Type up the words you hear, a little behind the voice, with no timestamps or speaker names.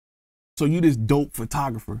So you this dope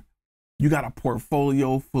photographer. You got a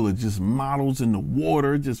portfolio full of just models in the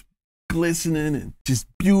water, just glistening and just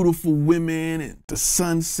beautiful women and the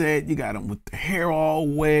sunset. You got them with the hair all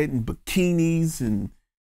wet and bikinis and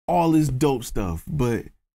all this dope stuff, but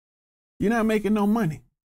you're not making no money.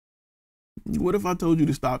 What if I told you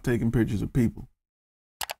to stop taking pictures of people?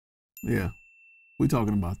 Yeah, we're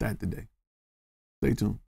talking about that today. Stay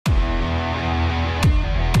tuned.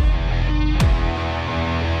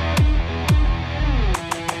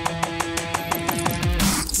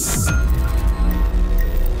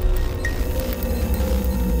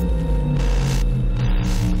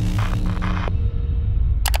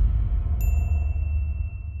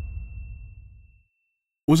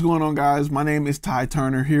 What's going on, guys? My name is Ty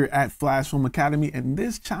Turner here at FlashFilm Academy, and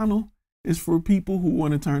this channel is for people who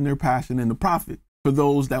want to turn their passion into profit, for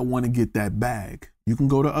those that want to get that bag. You can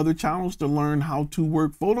go to other channels to learn how to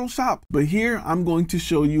work Photoshop, but here I'm going to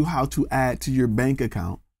show you how to add to your bank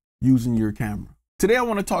account using your camera. Today I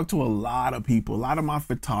want to talk to a lot of people, a lot of my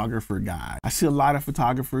photographer guys. I see a lot of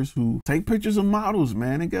photographers who take pictures of models,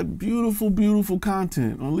 man, and get beautiful, beautiful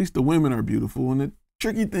content, or at least the women are beautiful. And the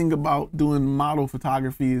tricky thing about doing model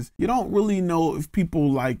photography is you don't really know if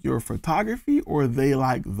people like your photography or they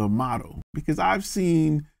like the model, because I've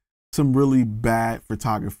seen some really bad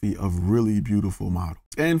photography of really beautiful models.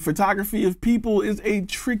 And photography of people is a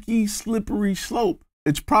tricky, slippery slope.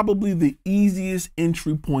 It's probably the easiest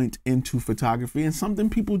entry point into photography and something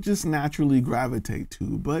people just naturally gravitate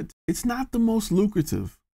to, but it's not the most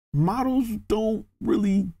lucrative. Models don't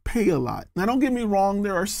really pay a lot. Now, don't get me wrong,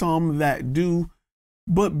 there are some that do,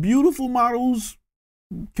 but beautiful models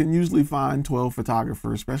can usually find 12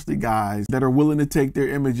 photographers, especially guys, that are willing to take their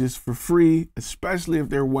images for free, especially if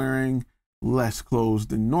they're wearing less clothes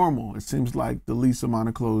than normal. It seems like the least amount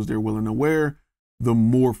of clothes they're willing to wear, the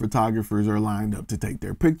more photographers are lined up to take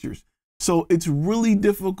their pictures. So it's really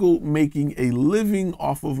difficult making a living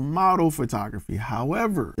off of model photography.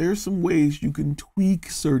 However, there's some ways you can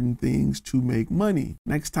tweak certain things to make money.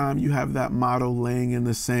 Next time you have that model laying in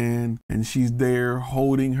the sand and she's there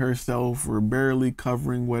holding herself or barely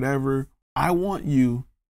covering whatever, I want you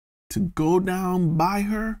to go down by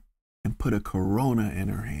her and put a Corona in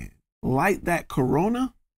her hand. Light that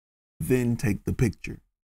Corona, then take the picture.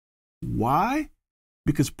 Why?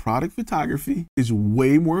 Because product photography is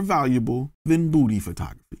way more valuable than booty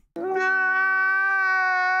photography.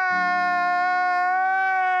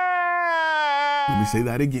 Let me say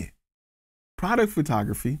that again. Product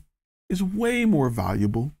photography is way more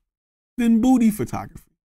valuable than booty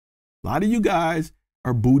photography. A lot of you guys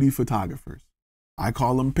are booty photographers. I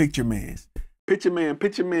call them picture mans. Picture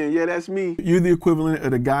man, yeah, that's me. You're the equivalent of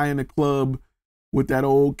the guy in the club with that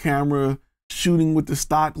old camera shooting with the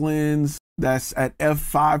stock lens that's at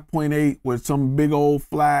f5.8 with some big old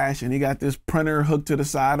flash, and he got this printer hooked to the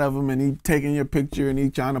side of him, and he taking your picture and he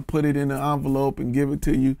trying to put it in an envelope and give it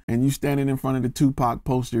to you, and you standing in front of the Tupac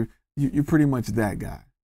poster. You're pretty much that guy.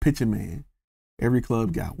 Picture man. Every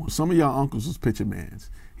club got one. Some of y'all uncles was picture mans.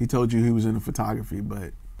 He told you he was into photography,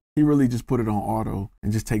 but he really just put it on auto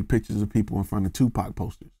and just take pictures of people in front of Tupac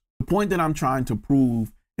posters. The point that I'm trying to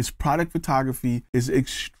prove is product photography is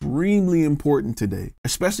extremely important today,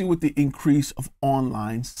 especially with the increase of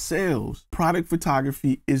online sales. Product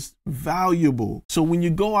photography is valuable. So when you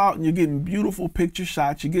go out and you're getting beautiful picture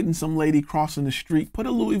shots, you're getting some lady crossing the street, put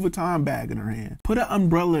a Louis Vuitton bag in her hand, put an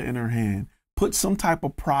umbrella in her hand, put some type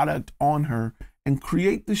of product on her, and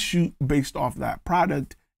create the shoot based off that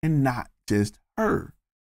product and not just her.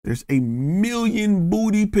 There's a million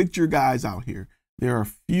booty picture guys out here. There are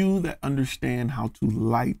few that understand how to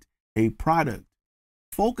light a product.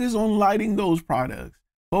 Focus on lighting those products.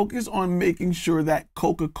 Focus on making sure that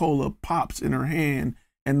Coca-Cola pops in her hand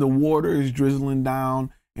and the water is drizzling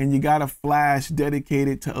down and you got a flash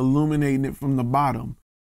dedicated to illuminating it from the bottom.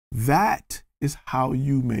 That is how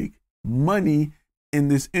you make money in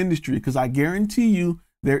this industry, because I guarantee you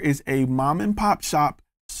there is a mom and pop shop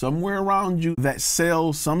somewhere around you that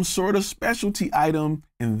sells some sort of specialty item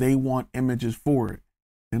and they want images for it.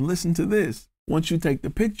 And listen to this. Once you take the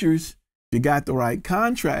pictures, you got the right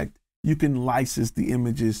contract, you can license the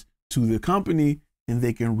images to the company and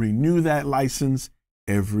they can renew that license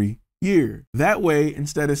every year. That way,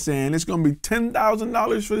 instead of saying it's going to be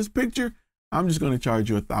 $10,000 for this picture, I'm just going to charge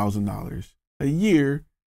you $1,000 a year,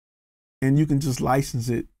 and you can just license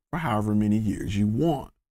it for however many years you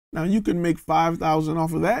want. Now you can make $5,000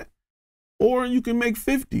 off of that, or you can make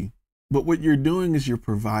 50. But what you're doing is you're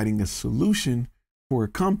providing a solution for a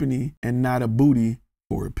company and not a booty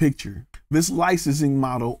for a picture. This licensing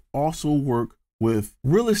model also works with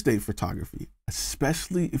real estate photography,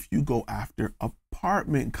 especially if you go after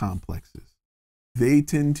apartment complexes. They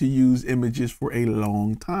tend to use images for a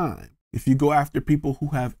long time. If you go after people who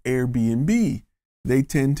have Airbnb, they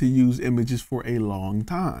tend to use images for a long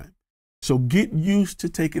time. So get used to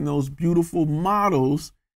taking those beautiful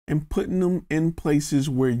models and putting them in places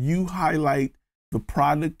where you highlight the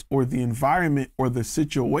product or the environment or the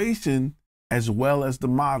situation as well as the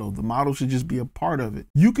model. The model should just be a part of it.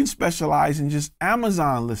 You can specialize in just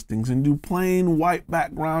Amazon listings and do plain white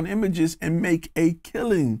background images and make a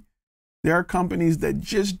killing. There are companies that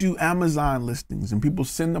just do Amazon listings and people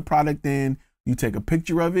send the product in, you take a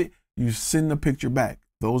picture of it, you send the picture back.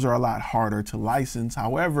 Those are a lot harder to license.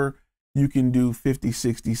 However, you can do $50,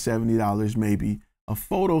 $60, $70 maybe a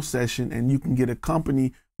photo session, and you can get a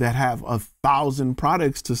company that have 1,000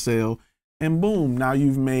 products to sell, and boom, now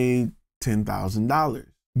you've made $10,000.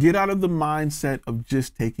 Get out of the mindset of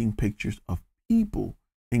just taking pictures of people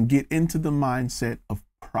and get into the mindset of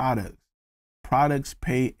products. Products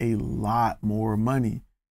pay a lot more money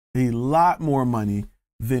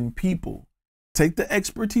than people. Take the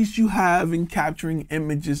expertise you have in capturing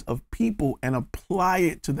images of people and apply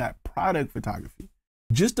it to that product photography.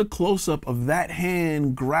 Just a close-up of that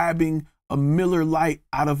hand grabbing a Miller Lite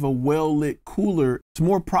out of a well-lit cooler is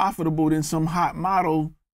more profitable than some hot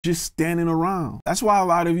model just standing around. That's why a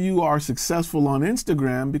lot of you are successful on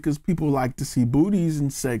Instagram, because people like to see booties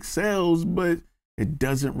and sex sells, but it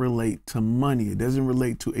doesn't relate to money. It doesn't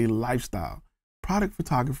relate to a lifestyle. Product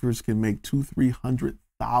photographers can make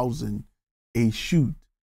 $200,000-$300,000 a shoot.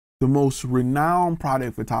 The most renowned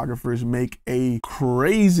product photographers make a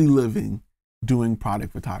crazy living doing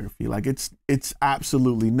product photography. Like it's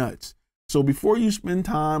absolutely nuts. So before you spend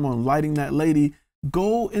time on lighting that lady,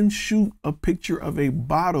 go and shoot a picture of a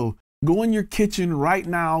bottle. Go in your kitchen right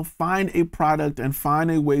now, find a product and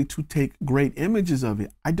find a way to take great images of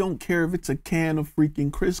it. I don't care if it's a can of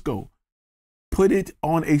freaking Crisco. Put it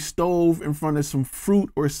on a stove in front of some fruit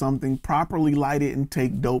or something, properly light it and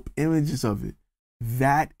take dope images of it.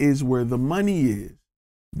 That is where the money is.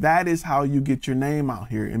 That is how you get your name out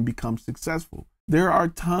here and become successful. There are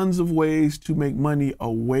tons of ways to make money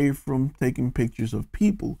away from taking pictures of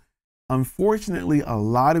people. Unfortunately, a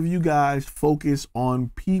lot of you guys focus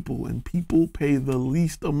on people, and people pay the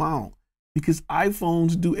least amount because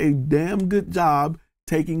iPhones do a damn good job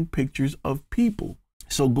taking pictures of people.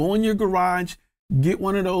 So go in your garage, get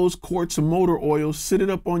one of those quarts of motor oil, sit it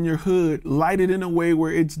up on your hood, light it in a way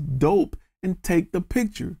where it's dope, and take the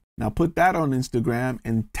picture. Now put that on Instagram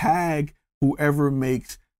and tag whoever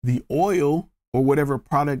makes the oil or whatever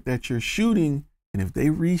product that you're shooting. And if they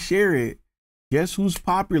reshare it, guess who's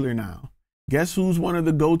popular now? Guess who's one of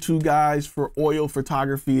the go-to guys for oil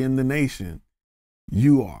photography in the nation?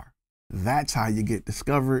 You are. That's how you get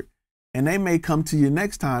discovered. And they may come to you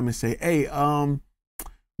next time and say, hey,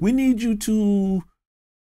 we need you to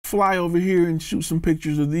fly over here and shoot some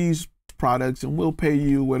pictures of these products and we'll pay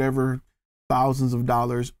you whatever thousands of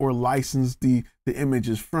dollars or license the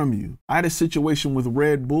images from you. I had a situation with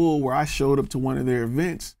Red Bull where I showed up to one of their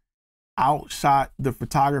events, outshot the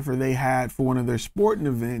photographer they had for one of their sporting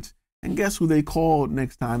events, and guess who they called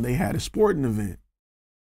next time they had a sporting event?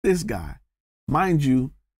 This guy. Mind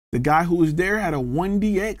you, the guy who was there had a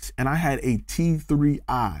 1DX and I had a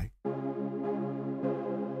T3i.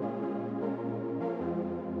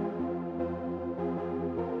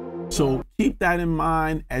 So keep that in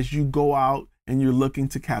mind as you go out and you're looking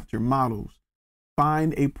to capture models.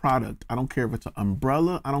 Find a product. I don't care if it's an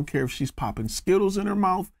umbrella. I don't care if she's popping Skittles in her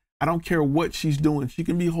mouth. I don't care what she's doing. She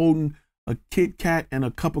can be holding a Kit Kat and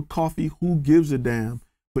a cup of coffee. Who gives a damn?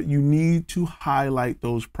 But you need to highlight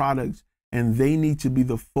those products and they need to be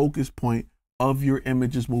the focus point of your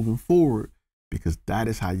images moving forward, because that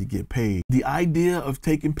is how you get paid. The idea of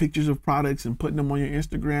taking pictures of products and putting them on your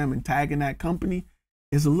Instagram and tagging that company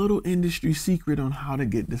is a little industry secret on how to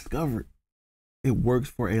get discovered. It works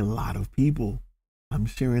for a lot of people. I'm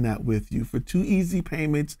sharing that with you for 2 easy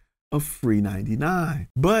payments of free $99.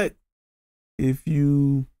 But if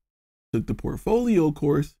you took the portfolio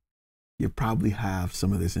course, you probably have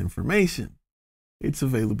some of this information. It's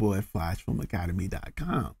available at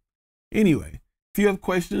FlashFilmAcademy.com. Anyway, if you have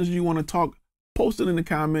questions, you want to talk, post it in the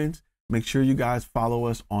comments. Make sure you guys follow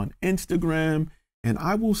us on Instagram, and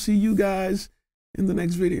I will see you guys in the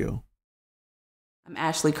next video. I'm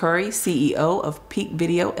Ashley Curry, CEO of Peak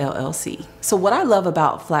Video LLC. So what I love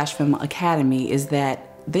about FlashFilm Academy is that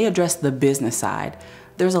they address the business side.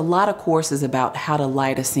 There's a lot of courses about how to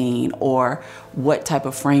light a scene or what type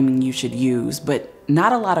of framing you should use, but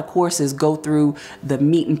Not a lot of courses go through the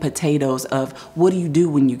meat and potatoes of what do you do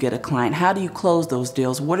when you get a client? How do you close those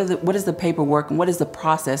deals? What is the paperwork and what is the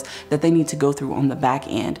process that they need to go through on the back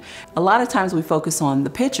end? A lot of times we focus on the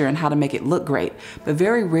picture and how to make it look great, but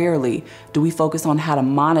very rarely do we focus on how to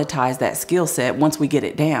monetize that skill set once we get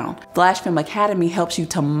it down. FlashFilm Academy helps you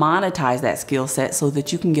to monetize that skill set so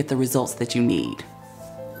that you can get the results that you need.